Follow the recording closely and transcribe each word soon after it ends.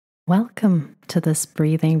Welcome to this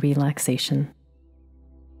breathing relaxation.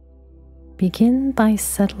 Begin by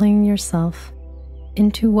settling yourself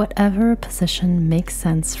into whatever position makes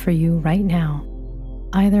sense for you right now,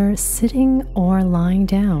 either sitting or lying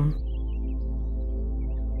down.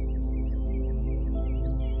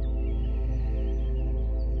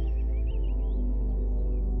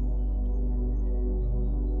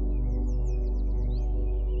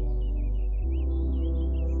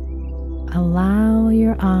 Allow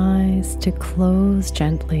your eyes to close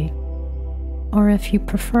gently, or if you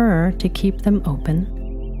prefer to keep them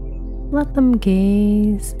open, let them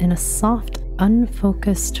gaze in a soft,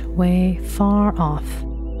 unfocused way far off.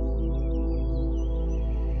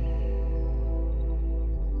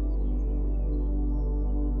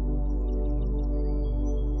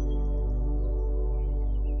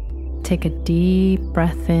 Take a deep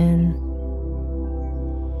breath in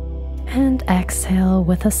and exhale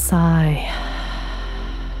with a sigh.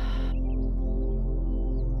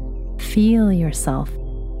 Feel yourself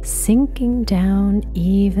sinking down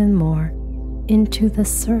even more into the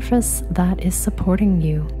surface that is supporting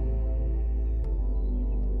you.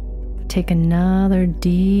 Take another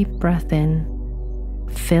deep breath in,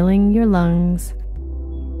 filling your lungs,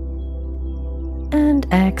 and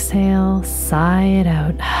exhale, sigh it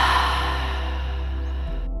out.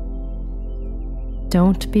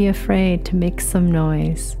 Don't be afraid to make some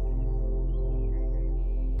noise.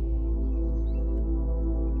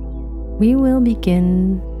 We will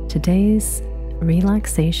begin today's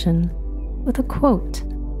relaxation with a quote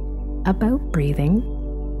about breathing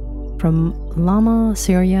from Lama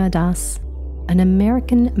Surya Das, an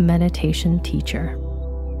American meditation teacher.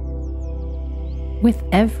 With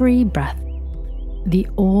every breath, the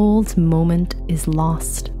old moment is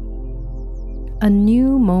lost. A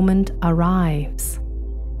new moment arrives.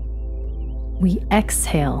 We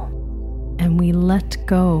exhale and we let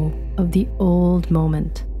go of the old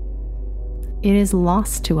moment. It is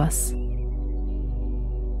lost to us.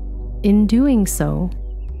 In doing so,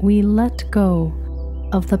 we let go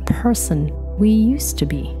of the person we used to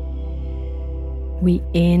be. We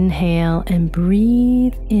inhale and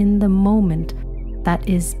breathe in the moment that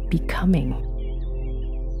is becoming.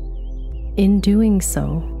 In doing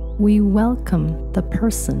so, we welcome the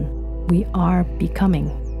person we are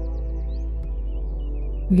becoming.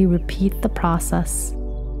 We repeat the process.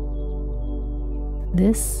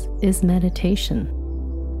 This is meditation.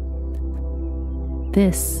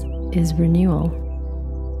 This is renewal.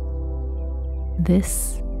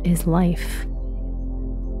 This is life.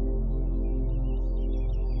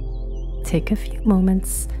 Take a few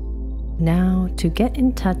moments now to get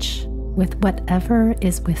in touch with whatever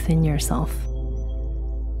is within yourself.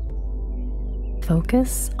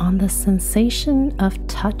 Focus on the sensation of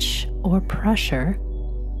touch or pressure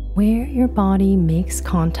where your body makes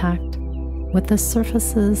contact with the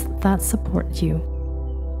surfaces that support you.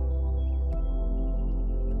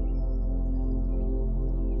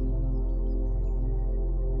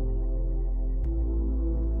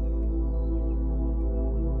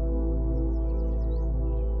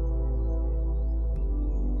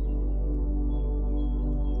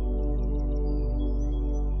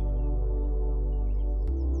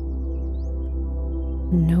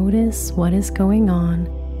 Notice what is going on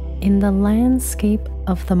in the landscape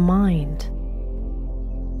of the mind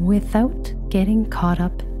without getting caught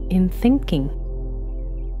up in thinking.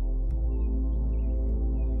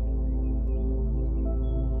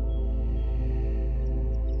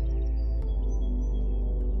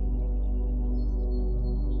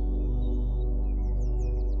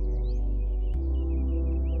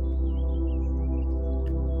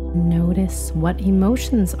 Notice what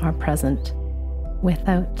emotions are present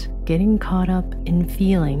without getting caught up in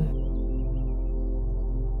feeling.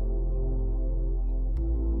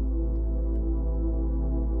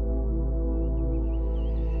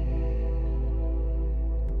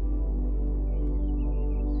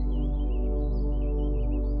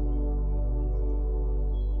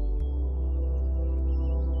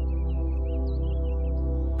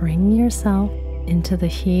 Bring yourself into the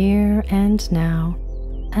here and now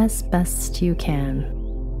as best you can.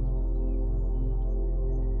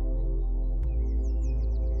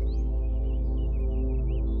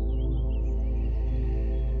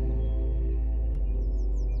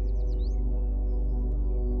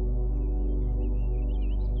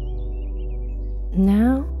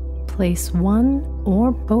 Now place one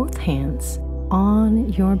or both hands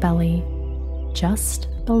on your belly, just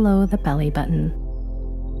below the belly button.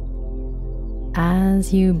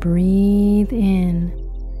 As you breathe in,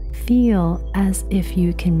 feel as if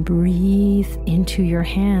you can breathe into your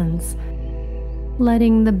hands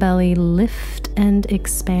letting the belly lift and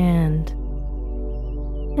expand.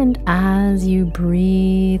 And as you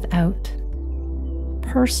breathe out,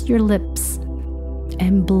 purse your lips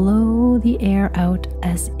and blow the air out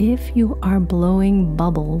as if you are blowing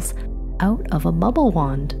bubbles out of a bubble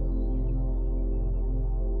wand.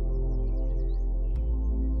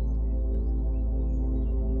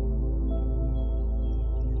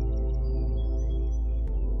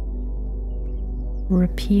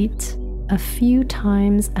 Repeat a few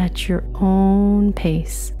times at your own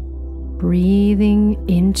pace, breathing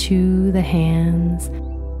into the hands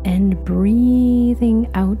and breathing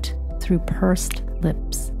out through pursed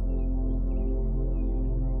lips.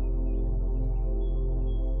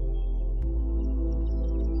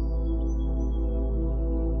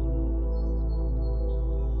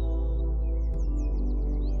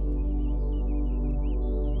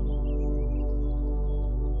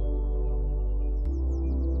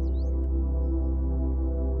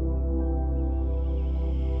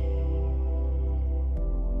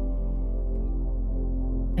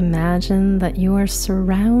 Imagine that you are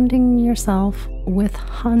surrounding yourself with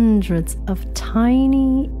hundreds of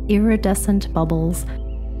tiny iridescent bubbles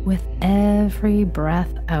with every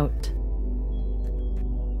breath out.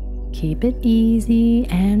 Keep it easy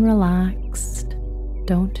and relaxed.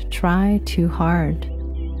 Don't try too hard.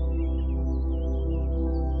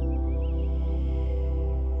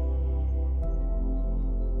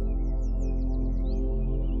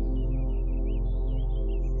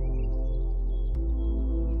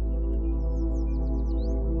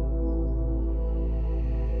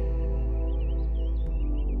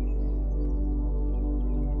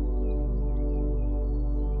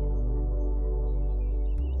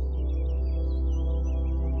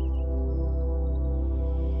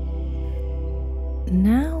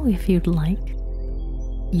 Now, if you'd like,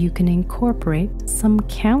 you can incorporate some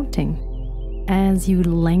counting as you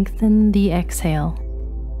lengthen the exhale.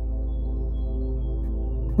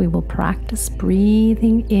 We will practice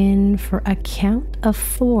breathing in for a count of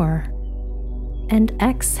 4 and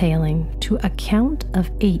exhaling to a count of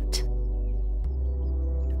 8.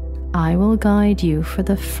 I will guide you for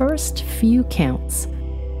the first few counts,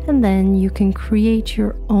 and then you can create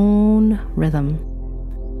your own rhythm.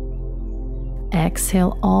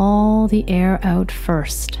 Exhale all the air out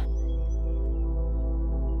first.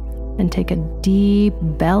 And take a deep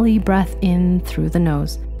belly breath in through the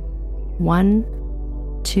nose. 1,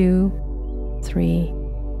 2, 3,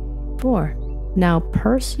 4. Now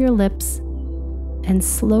purse your lips and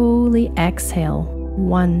slowly exhale.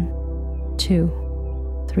 1,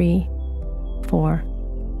 2, 3, 4,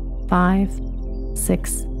 5,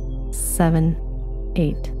 6, 7,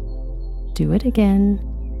 8. Do it again.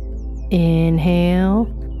 Inhale,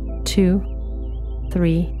 2,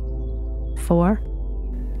 3, 4,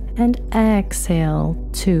 and exhale,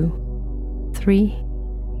 2, 3,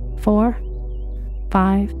 4,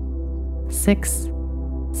 5, 6,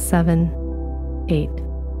 7, 8.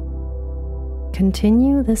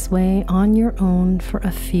 Continue this way on your own for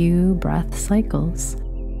a few breath cycles,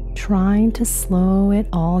 trying to slow it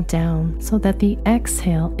all down so that the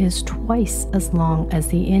exhale is twice as long as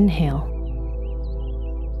the inhale.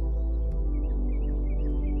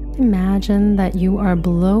 Imagine that you are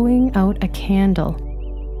blowing out a candle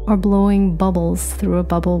or blowing bubbles through a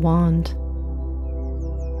bubble wand.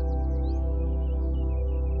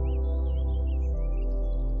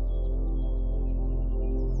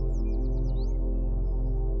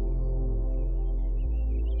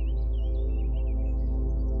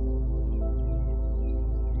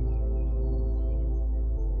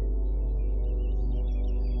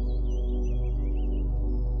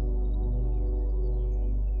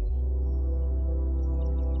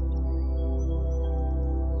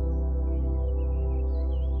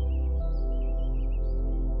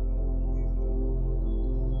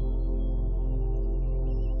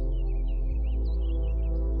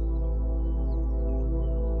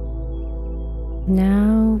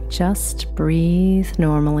 Now just breathe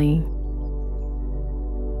normally.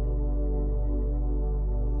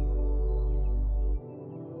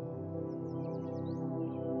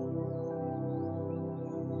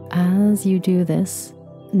 As you do this,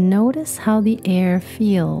 notice how the air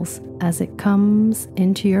feels as it comes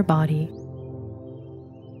into your body.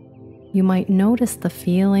 You might notice the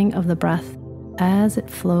feeling of the breath as it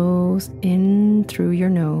flows in through your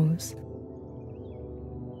nose.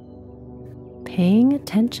 Paying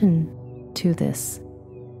attention to this,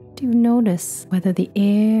 do you notice whether the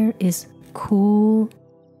air is cool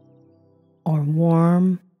or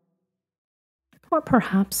warm or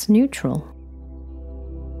perhaps neutral?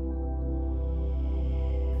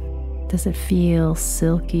 Does it feel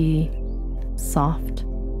silky, soft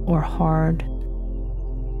or hard?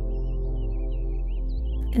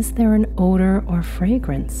 Is there an odor or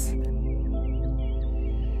fragrance?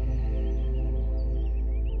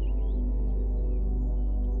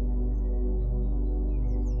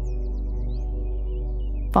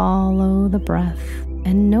 Follow the breath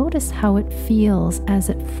and notice how it feels as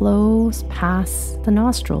it flows past the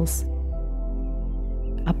nostrils,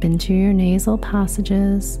 up into your nasal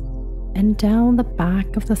passages and down the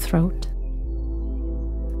back of the throat.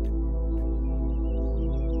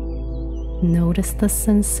 Notice the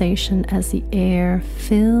sensation as the air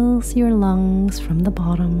fills your lungs from the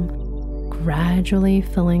bottom, gradually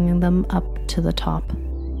filling them up to the top.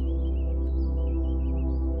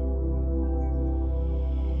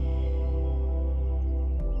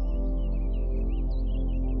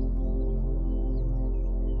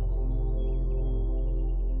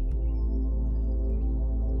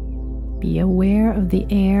 Be aware of the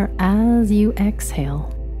air as you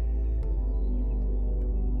exhale.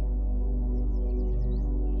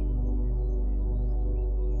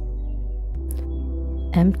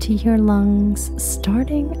 Empty your lungs,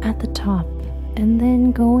 starting at the top and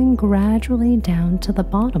then going gradually down to the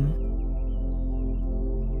bottom.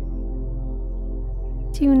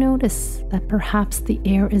 Do you notice that perhaps the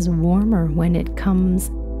air is warmer when it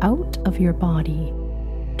comes out of your body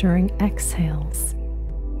during exhales?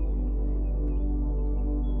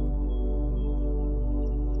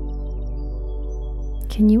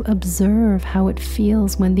 Can you observe how it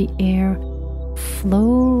feels when the air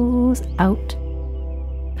flows out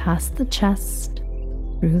past the chest,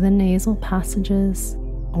 through the nasal passages,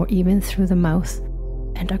 or even through the mouth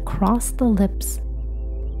and across the lips?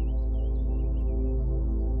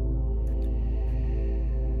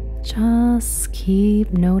 Just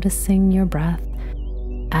keep noticing your breath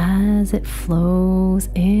as it flows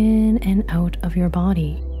in and out of your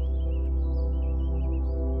body.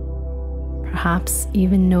 Perhaps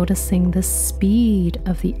even noticing the speed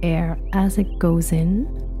of the air as it goes in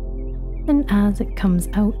and as it comes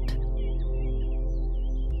out.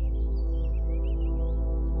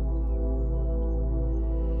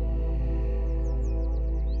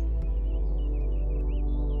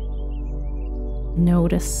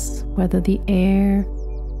 Notice whether the air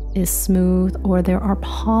is smooth or there are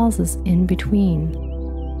pauses in between.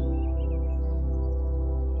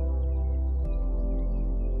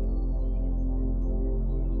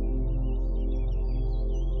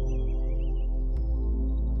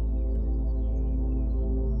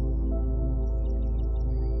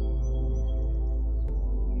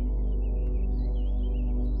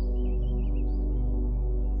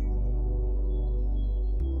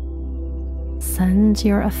 Send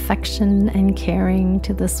your affection and caring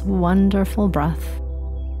to this wonderful breath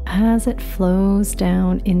as it flows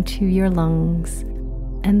down into your lungs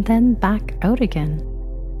and then back out again.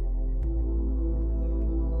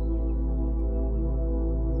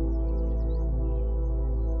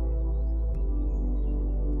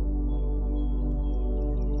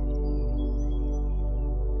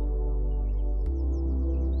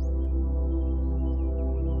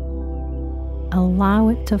 Allow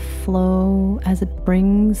it to flow as it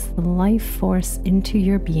brings the life force into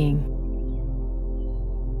your being.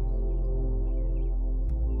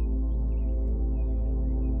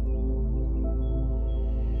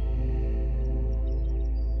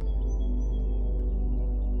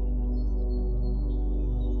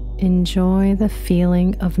 Enjoy the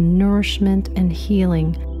feeling of nourishment and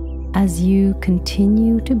healing as you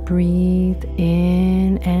continue to breathe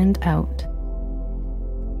in and out.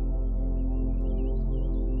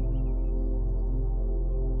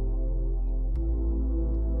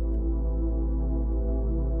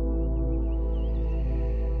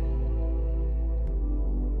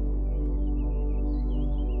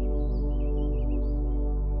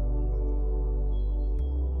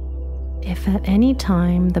 If at any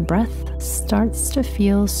time the breath starts to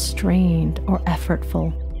feel strained or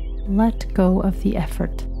effortful, let go of the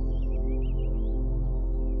effort.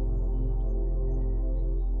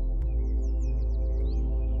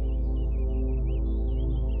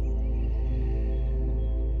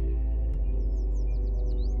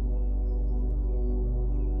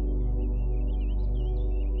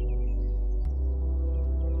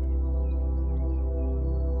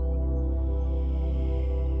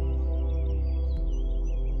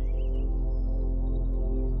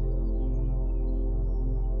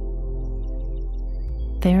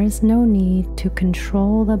 There is no need to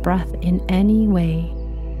control the breath in any way.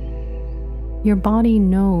 Your body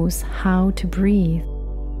knows how to breathe.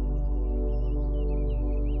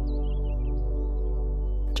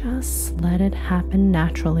 Just let it happen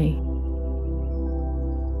naturally.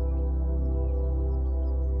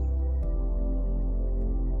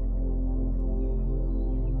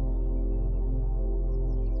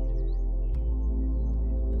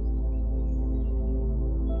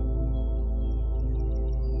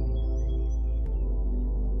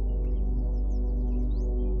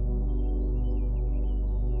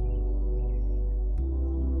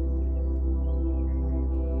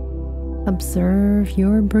 Observe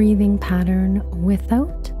your breathing pattern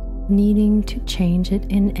without needing to change it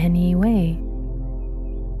in any way.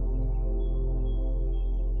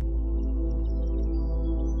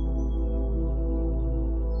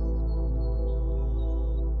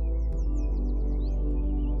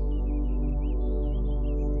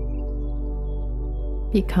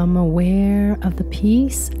 Become aware of the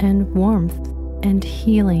peace and warmth and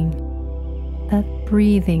healing that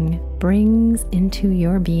breathing brings into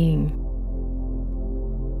your being.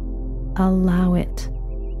 Allow it,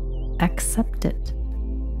 accept it,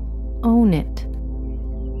 own it.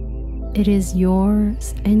 It is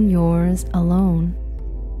yours and yours alone.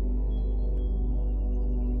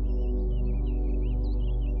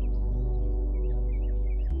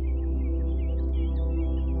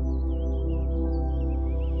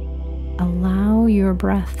 Allow your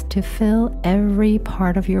breath to fill every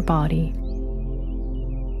part of your body.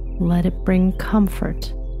 Let it bring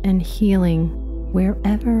comfort and healing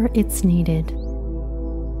wherever it's needed.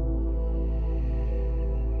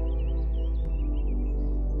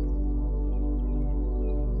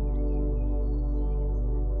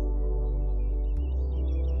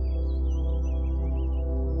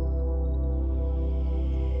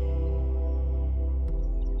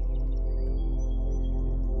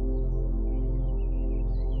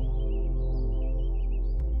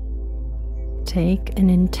 Take an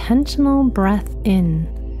intentional breath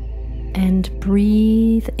in and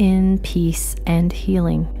breathe in peace and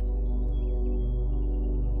healing.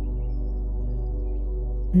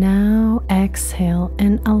 Now exhale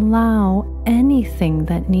and allow anything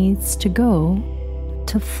that needs to go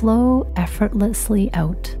to flow effortlessly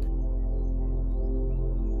out.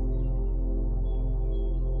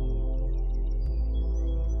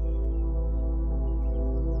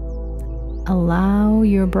 Allow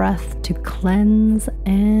your breath to cleanse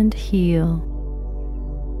and heal.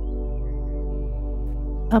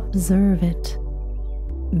 Observe it.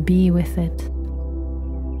 Be with it.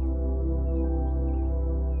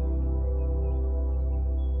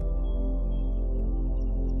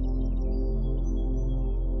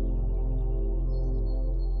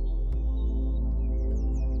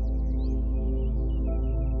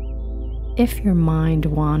 If your mind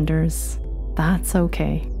wanders, that's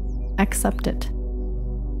okay. Accept it.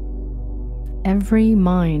 Every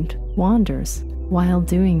mind wanders while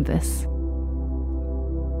doing this.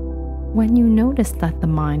 When you notice that the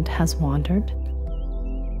mind has wandered,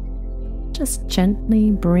 just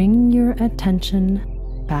gently bring your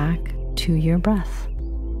attention back to your breath,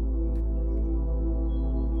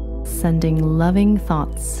 sending loving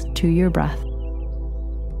thoughts to your breath.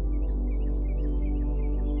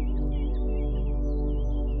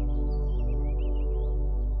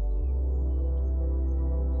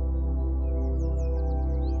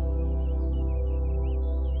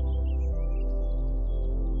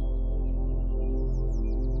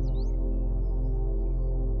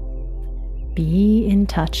 Be in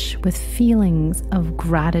touch with feelings of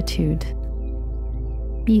gratitude.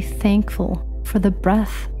 Be thankful for the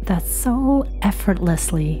breath that so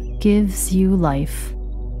effortlessly gives you life.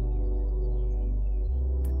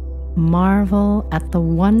 Marvel at the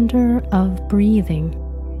wonder of breathing.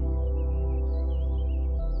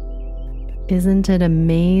 Isn't it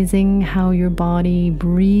amazing how your body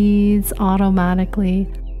breathes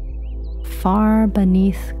automatically, far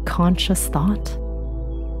beneath conscious thought?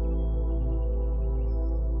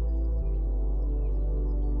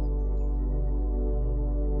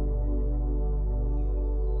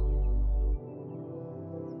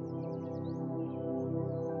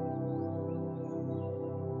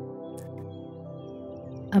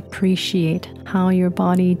 Appreciate how your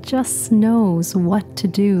body just knows what to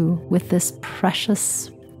do with this precious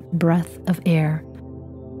breath of air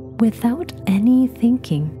without any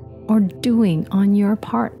thinking or doing on your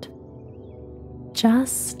part.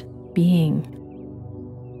 Just being.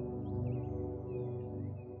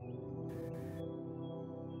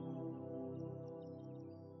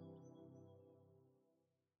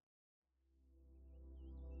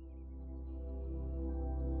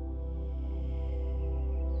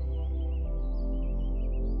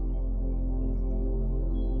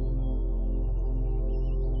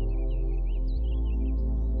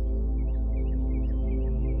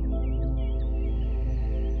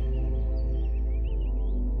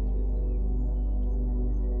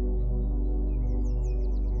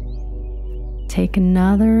 Take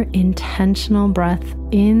another intentional breath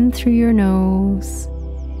in through your nose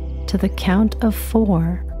to the count of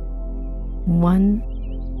 4.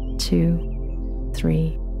 1, 2,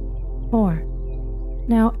 3, 4.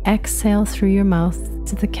 Now exhale through your mouth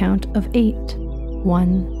to the count of 8.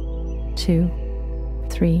 1, 2,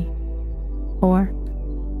 3, 4,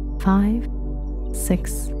 5,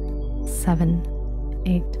 6, 7,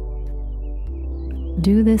 8.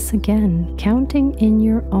 Do this again, counting in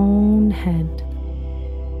your own head.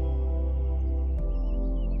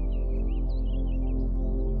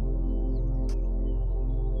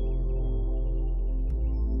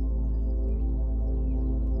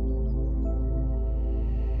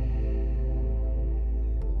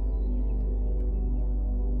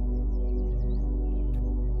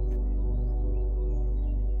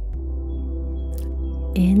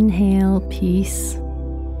 Inhale peace,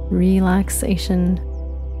 relaxation,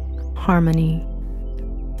 harmony.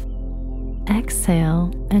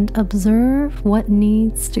 Exhale and observe what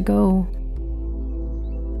needs to go,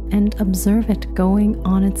 and observe it going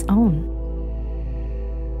on its own.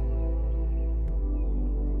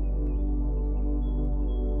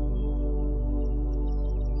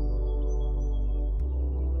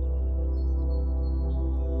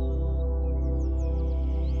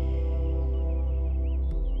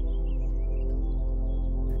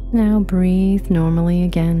 Now breathe normally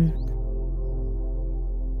again,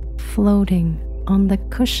 floating on the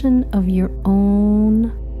cushion of your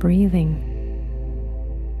own breathing.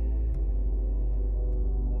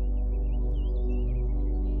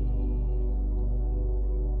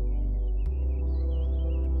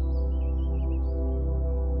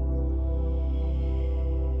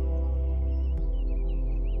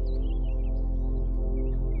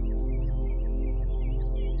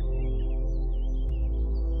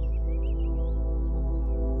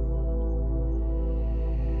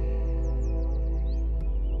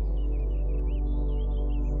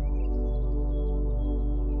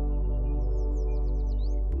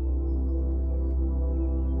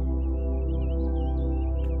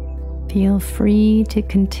 Feel free to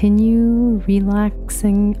continue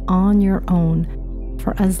relaxing on your own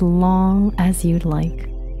for as long as you'd like.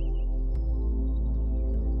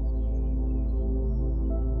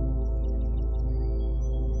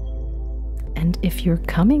 And if you're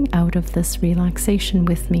coming out of this relaxation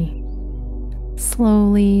with me,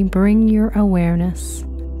 slowly bring your awareness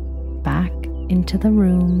back into the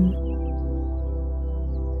room,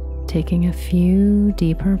 taking a few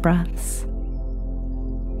deeper breaths.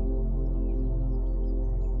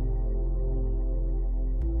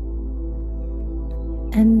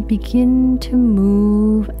 And begin to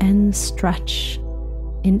move and stretch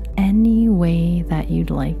in any way that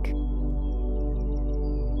you'd like.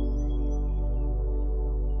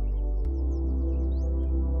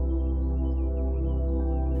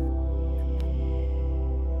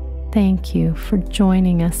 Thank you for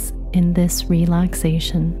joining us in this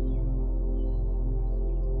relaxation.